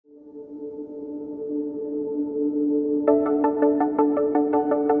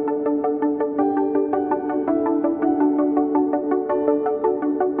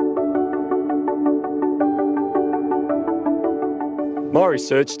My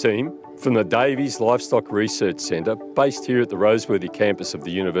research team from the Davies Livestock Research Centre, based here at the Roseworthy campus of the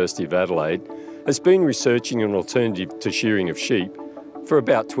University of Adelaide, has been researching an alternative to shearing of sheep for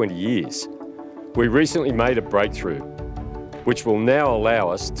about 20 years. We recently made a breakthrough, which will now allow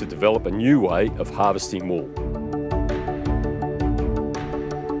us to develop a new way of harvesting wool.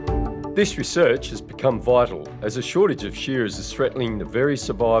 This research has become vital as a shortage of shearers is threatening the very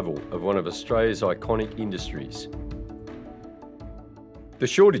survival of one of Australia's iconic industries. The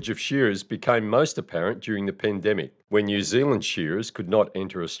shortage of shearers became most apparent during the pandemic, when New Zealand shearers could not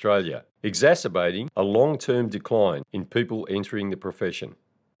enter Australia, exacerbating a long-term decline in people entering the profession.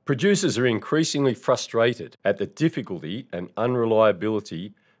 Producers are increasingly frustrated at the difficulty and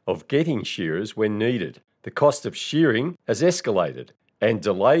unreliability of getting shearers when needed. The cost of shearing has escalated, and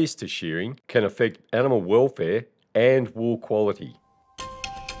delays to shearing can affect animal welfare and wool quality.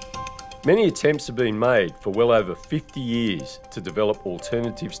 Many attempts have been made for well over 50 years to develop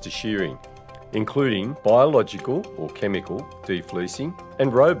alternatives to shearing, including biological or chemical defleecing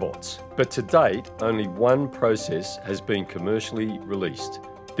and robots. But to date, only one process has been commercially released.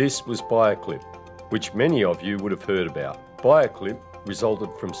 This was BioClip, which many of you would have heard about. BioClip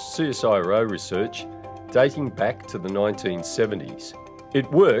resulted from CSIRO research dating back to the 1970s.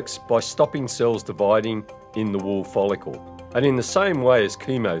 It works by stopping cells dividing in the wool follicle. And in the same way as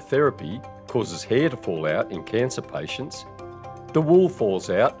chemotherapy causes hair to fall out in cancer patients, the wool falls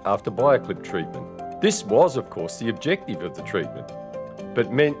out after BioClip treatment. This was, of course, the objective of the treatment,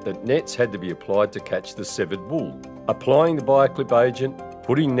 but meant that nets had to be applied to catch the severed wool. Applying the BioClip agent,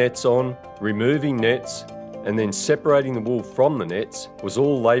 putting nets on, removing nets, and then separating the wool from the nets was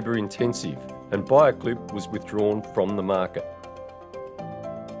all labour intensive, and BioClip was withdrawn from the market.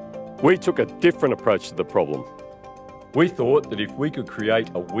 We took a different approach to the problem. We thought that if we could create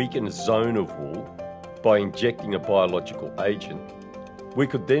a weakened zone of wool by injecting a biological agent, we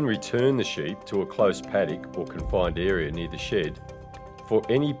could then return the sheep to a close paddock or confined area near the shed for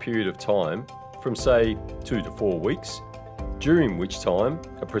any period of time from say 2 to 4 weeks, during which time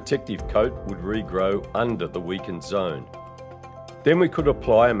a protective coat would regrow under the weakened zone. Then we could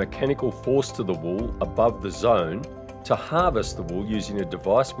apply a mechanical force to the wool above the zone to harvest the wool using a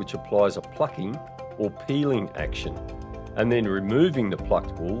device which applies a plucking or peeling action, and then removing the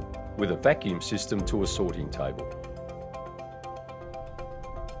plucked wool with a vacuum system to a sorting table.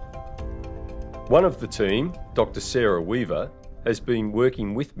 One of the team, Dr. Sarah Weaver, has been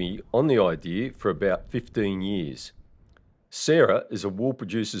working with me on the idea for about 15 years. Sarah is a wool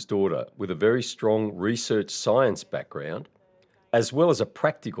producer's daughter with a very strong research science background, as well as a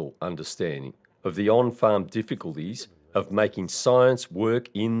practical understanding of the on-farm difficulties of making science work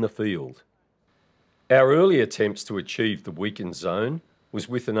in the field. Our early attempts to achieve the weakened zone was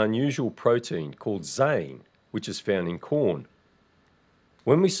with an unusual protein called zein, which is found in corn.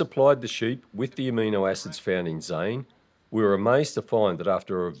 When we supplied the sheep with the amino acids found in zein, we were amazed to find that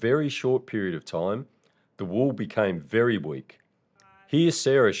after a very short period of time, the wool became very weak. Here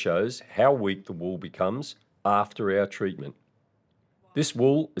Sarah shows how weak the wool becomes after our treatment. This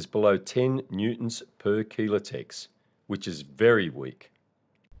wool is below 10 newtons per kilotex, which is very weak.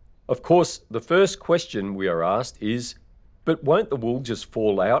 Of course, the first question we are asked is, but won't the wool just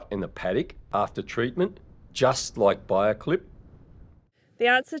fall out in the paddock after treatment, just like BioClip? The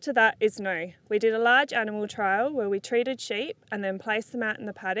answer to that is no. We did a large animal trial where we treated sheep and then placed them out in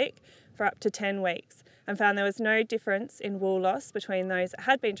the paddock for up to 10 weeks and found there was no difference in wool loss between those that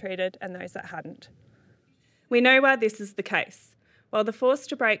had been treated and those that hadn't. We know why this is the case. While the force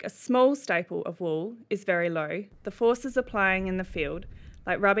to break a small staple of wool is very low, the forces applying in the field,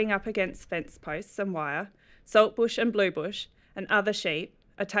 like rubbing up against fence posts and wire, saltbush and bluebush, and other sheep,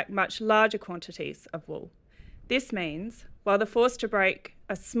 attack much larger quantities of wool. This means, while the force to break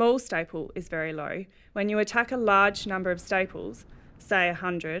a small staple is very low, when you attack a large number of staples, say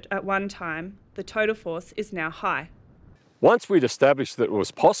 100 at one time, the total force is now high. Once we'd established that it was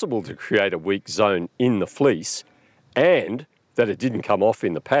possible to create a weak zone in the fleece and that it didn't come off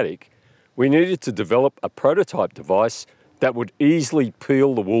in the paddock, we needed to develop a prototype device that would easily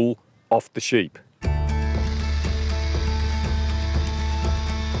peel the wool off the sheep.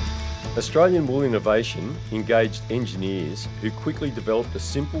 Australian Wool Innovation engaged engineers who quickly developed a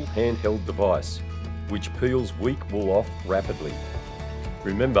simple handheld device which peels weak wool off rapidly.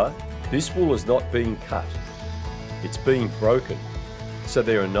 Remember, this wool is not being cut, it's being broken, so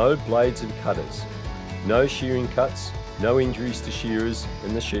there are no blades and cutters, no shearing cuts, no injuries to shearers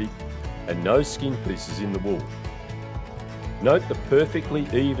and the sheep, and no skin pieces in the wool. Note the perfectly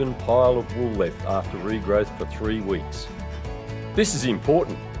even pile of wool left after regrowth for 3 weeks. This is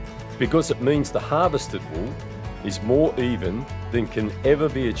important because it means the harvested wool is more even than can ever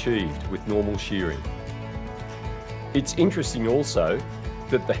be achieved with normal shearing. It's interesting also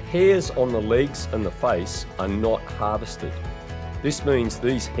that the hairs on the legs and the face are not harvested. This means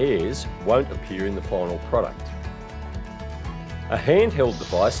these hairs won't appear in the final product. A handheld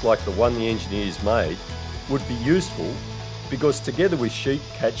device like the one the engineers made would be useful because together with sheep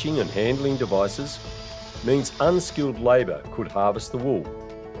catching and handling devices means unskilled labour could harvest the wool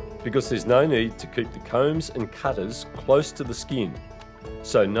because there's no need to keep the combs and cutters close to the skin,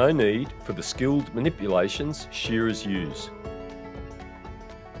 so no need for the skilled manipulations shearers use.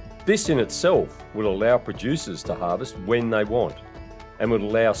 This in itself would allow producers to harvest when they want and would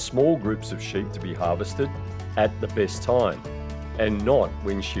allow small groups of sheep to be harvested at the best time and not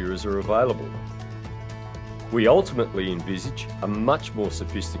when shearers are available. We ultimately envisage a much more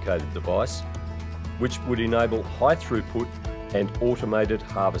sophisticated device which would enable high throughput and automated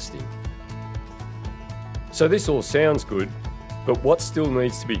harvesting. So this all sounds good, but what still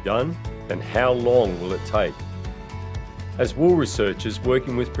needs to be done and how long will it take? As wool researchers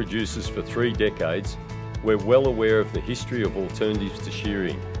working with producers for 3 decades, we're well aware of the history of alternatives to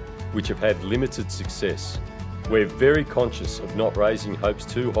shearing, which have had limited success. We're very conscious of not raising hopes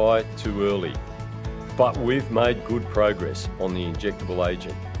too high too early, but we've made good progress on the injectable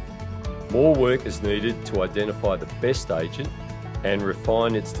agent. More work is needed to identify the best agent and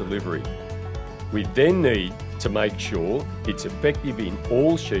refine its delivery. We then need to make sure it's effective in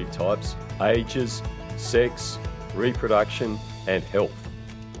all sheep types, ages, sex, reproduction and health.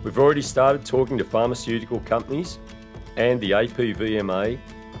 We've already started talking to pharmaceutical companies and the APVMA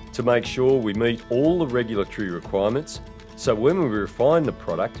to make sure we meet all the regulatory requirements, so when we refine the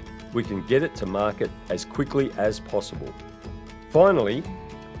product, we can get it to market as quickly as possible. Finally,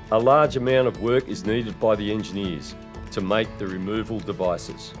 a large amount of work is needed by the engineers to make the removal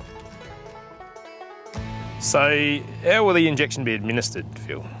devices. So how will the injection be administered,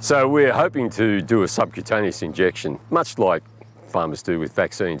 Phil? So we're hoping to do a subcutaneous injection, much like farmers do with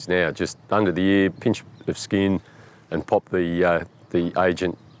vaccines now, just under the ear, pinch of skin and pop the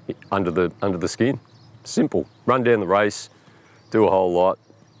agent under the skin. Simple. Run down the race, do a whole lot,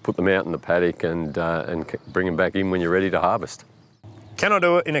 put them out in the paddock and bring them back in when you're ready to harvest. Can I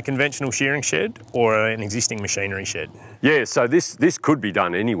do it in a conventional shearing shed or an existing machinery shed? Yeah, so this could be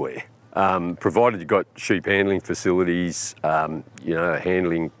done anywhere, provided you've got sheep handling facilities, you know, a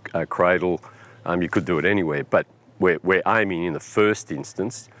handling cradle, you could do it anywhere. But we're aiming in the first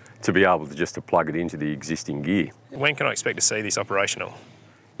instance to be able to just to plug it into the existing gear. When can I expect to see this operational?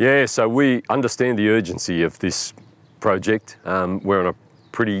 Yeah, so we understand the urgency of this project. We're on a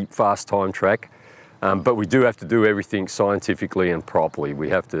pretty fast time track, but we do have to do everything scientifically and properly. We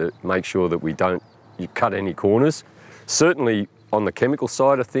have to make sure that we don't cut any corners. Certainly on the chemical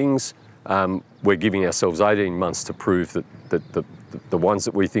side of things, we're giving ourselves 18 months to prove that the ones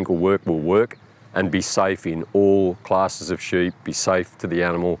that we think will work and be safe in all classes of sheep, be safe to the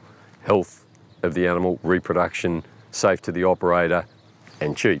animal, health of the animal, reproduction, safe to the operator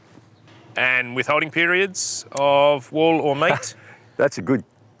and cheap. And withholding periods of wool or meat? That's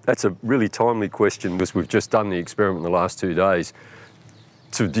a really timely question because we've just done the experiment in the last 2 days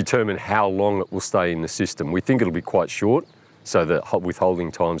to determine how long it will stay in the system. We think it'll be quite short, so the withholding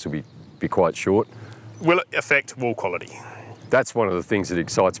times will be quite short. Will it affect wool quality? That's one of the things that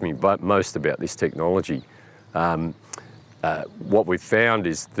excites me most about this technology. What we've found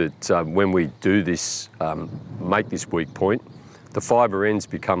is that when we do this, make this weak point, the fibre ends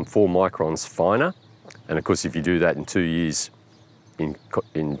become 4 microns finer. And of course, if you do that in 2 years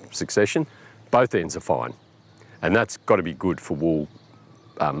in succession, both ends are fine. And that's got to be good for wool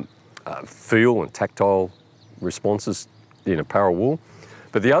feel and tactile responses in apparel wool.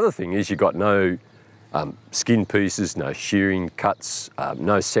 But the other thing is you've got no skin pieces, no shearing cuts,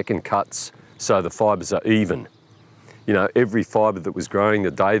 no second cuts, so the fibres are even. You know, every fibre that was growing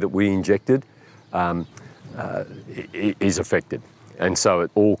the day that we injected is affected. And so it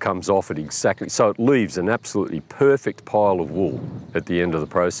all comes off at exactly, so it leaves an absolutely perfect pile of wool at the end of the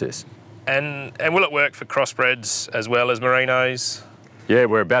process. And will it work for crossbreds as well as merinos? Yeah,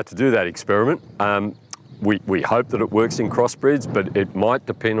 we're about to do that experiment. We hope that it works in crossbreds, but it might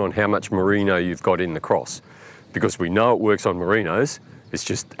depend on how much merino you've got in the cross. Because we know it works on merinos, it's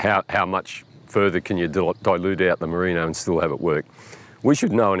just how much further can you dilute out the merino and still have it work. We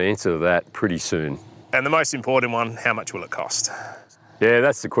should know an answer to that pretty soon. And the most important one, how much will it cost? Yeah,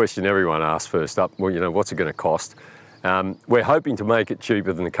 that's the question everyone asks first up. Well, you know, what's it going to cost? We're hoping to make it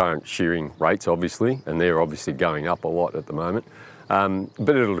cheaper than the current shearing rates, obviously, and they're obviously going up a lot at the moment.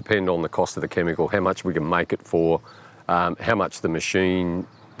 But it'll depend on the cost of the chemical, how much we can make it for, how much the machine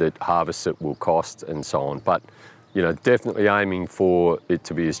that harvests it will cost, and so on. But You know, definitely aiming for it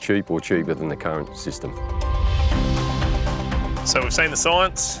to be as cheap or cheaper than the current system. So we've seen the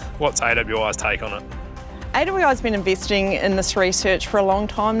science. What's AWI's take on it? AWI's been investing in this research for a long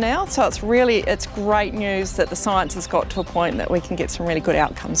time now, so it's great news that the science has got to a point that we can get some really good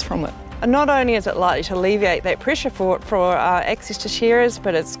outcomes from it. And not only is it likely to alleviate that pressure for access to shearers,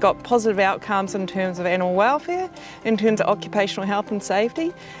 but it's got positive outcomes in terms of animal welfare, in terms of occupational health and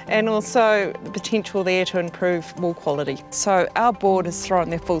safety, and also the potential there to improve wool quality. So our board has thrown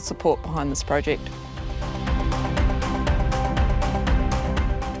their full support behind this project.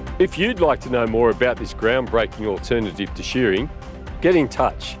 If you'd like to know more about this groundbreaking alternative to shearing, get in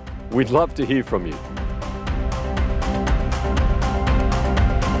touch. We'd love to hear from you.